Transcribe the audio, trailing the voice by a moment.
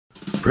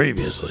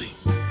Previously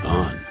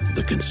on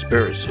The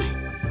Conspiracy.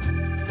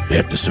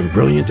 After some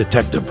brilliant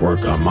detective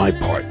work on my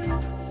part,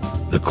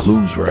 the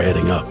clues were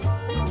adding up.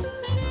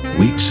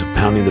 Weeks of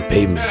pounding the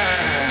pavement.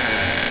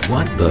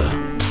 What the?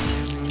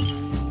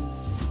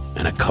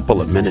 And a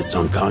couple of minutes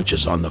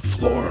unconscious on the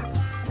floor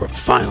were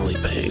finally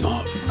paying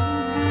off.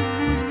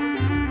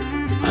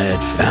 I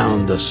had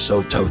found the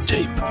Soto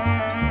tape.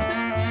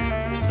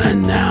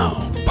 And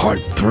now, part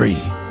 3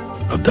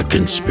 of The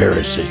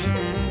Conspiracy.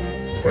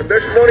 When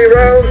there's money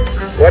round,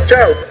 watch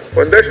out.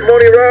 When there's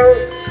money round,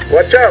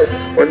 watch out.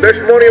 When there's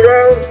money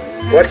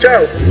round, watch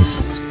out.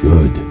 This is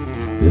good.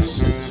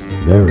 This is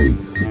very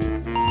good.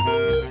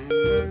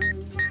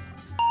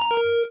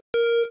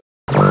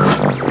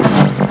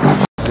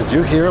 Did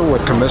you hear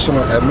what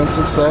Commissioner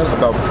Edmondson said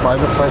about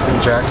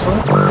privatizing Jackson?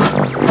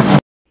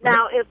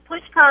 Now, if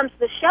push comes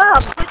to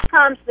shove,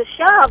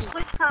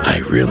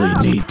 I really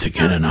need to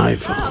get an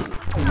iPhone.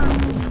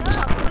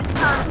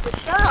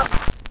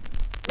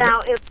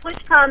 Now, if push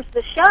comes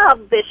to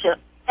shove, Bishop,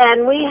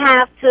 and we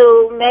have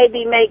to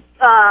maybe make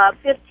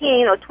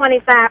 15 or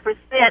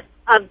 25%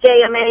 of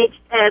JMH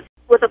as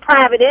with a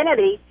private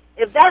entity,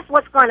 if that's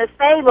what's going to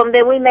save them,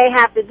 then we may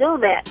have to do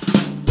that.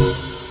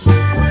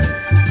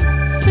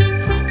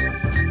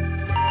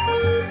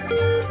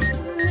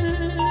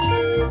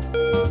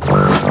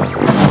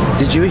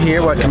 Did you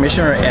hear what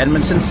Commissioner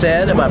Edmondson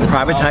said about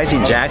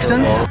privatizing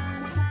Jackson?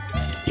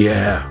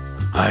 Yeah,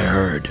 I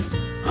heard.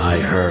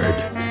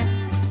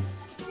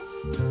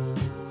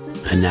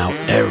 And now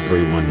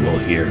everyone will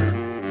hear.